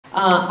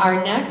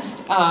Our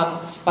next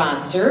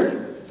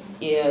sponsor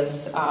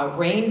is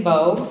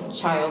Rainbow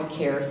Child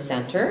Care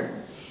Center,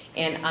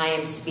 and I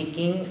am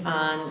speaking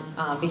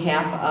on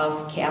behalf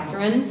of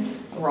Catherine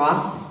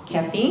Ross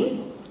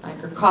Caffeine,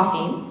 or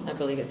Coffeen, I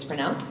believe it's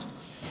pronounced.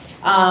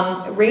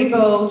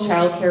 Rainbow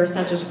Child Care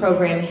Center's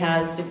program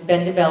has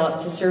been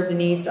developed to serve the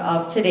needs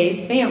of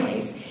today's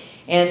families,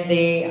 and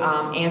they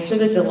answer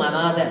the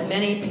dilemma that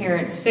many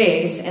parents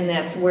face, and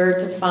that's where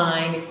to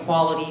find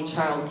quality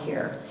child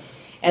care.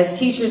 As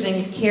teachers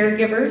and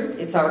caregivers,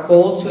 it's our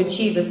goal to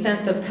achieve a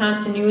sense of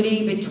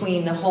continuity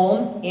between the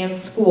home and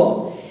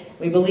school.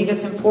 We believe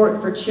it's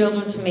important for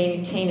children to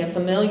maintain a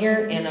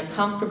familiar and a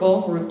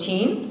comfortable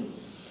routine.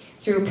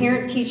 Through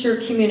parent-teacher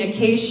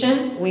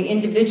communication, we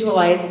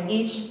individualize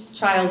each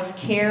child's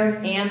care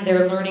and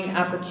their learning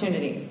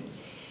opportunities.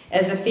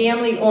 As a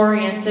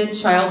family-oriented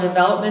child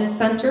development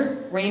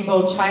center,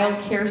 Rainbow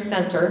Child Care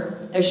Center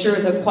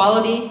assures a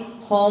quality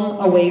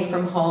home away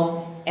from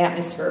home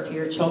atmosphere for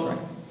your children.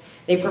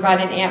 They provide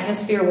an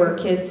atmosphere where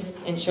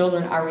kids and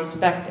children are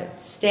respected,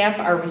 staff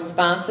are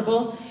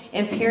responsible,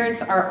 and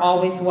parents are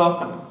always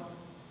welcome.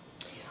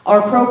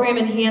 Our program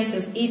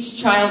enhances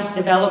each child's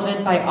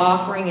development by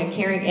offering a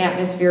caring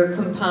atmosphere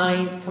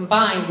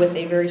combined with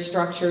a very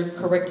structured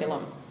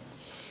curriculum.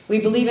 We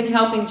believe in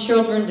helping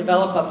children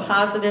develop a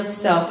positive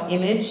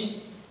self-image,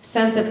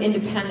 sense of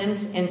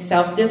independence, and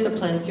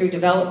self-discipline through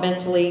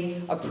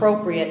developmentally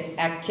appropriate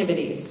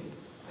activities.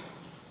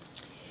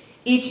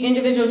 Each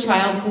individual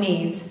child's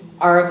needs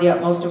are of the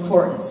utmost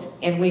importance,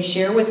 and we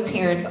share with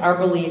parents our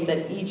belief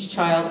that each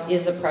child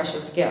is a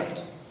precious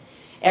gift.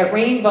 At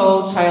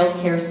Rainbow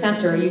Child Care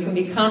Center, you can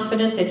be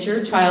confident that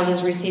your child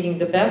is receiving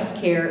the best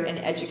care and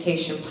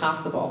education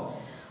possible.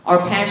 Our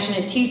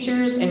passionate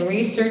teachers and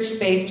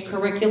research-based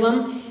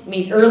curriculum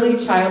meet early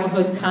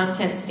childhood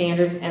content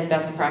standards and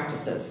best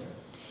practices.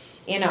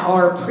 In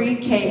our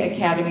Pre-K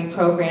Academy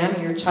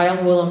program, your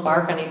child will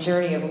embark on a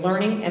journey of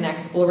learning and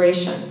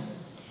exploration.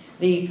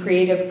 The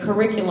creative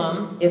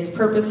curriculum is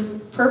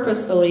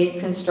purposefully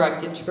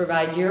constructed to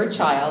provide your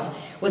child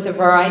with a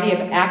variety of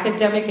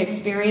academic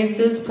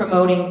experiences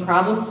promoting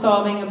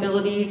problem-solving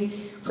abilities,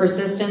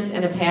 persistence,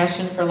 and a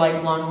passion for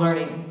lifelong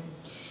learning.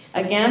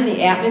 Again,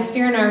 the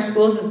atmosphere in our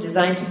schools is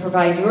designed to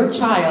provide your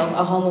child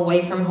a home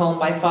away from home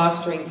by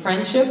fostering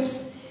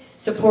friendships,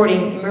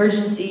 supporting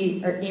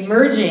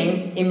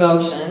emerging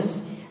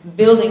emotions,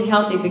 building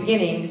healthy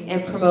beginnings,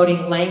 and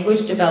promoting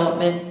language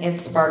development and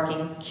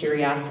sparking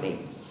curiosity.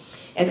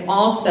 And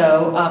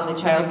also, the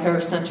Child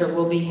Care Center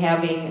will be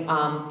having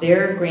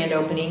their grand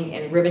opening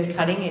and ribbon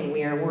cutting, and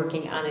we are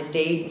working on a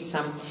date and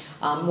some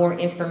more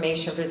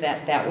information for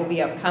that. That will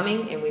be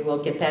upcoming, and we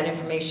will get that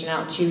information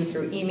out to you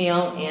through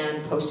email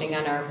and posting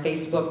on our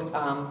Facebook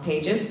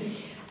pages.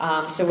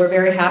 So we're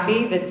very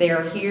happy that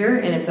they're here,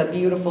 and it's a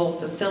beautiful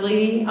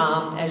facility.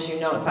 As you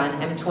know, it's on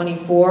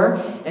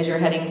M24 as you're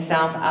heading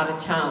south out of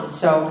town.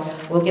 So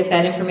we'll get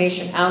that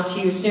information out to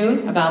you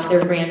soon about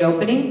their grand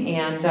opening,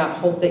 and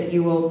hope that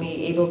you will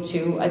be able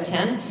to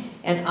attend,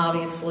 and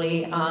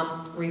obviously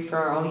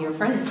refer all your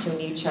friends who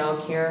need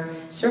child care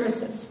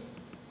services.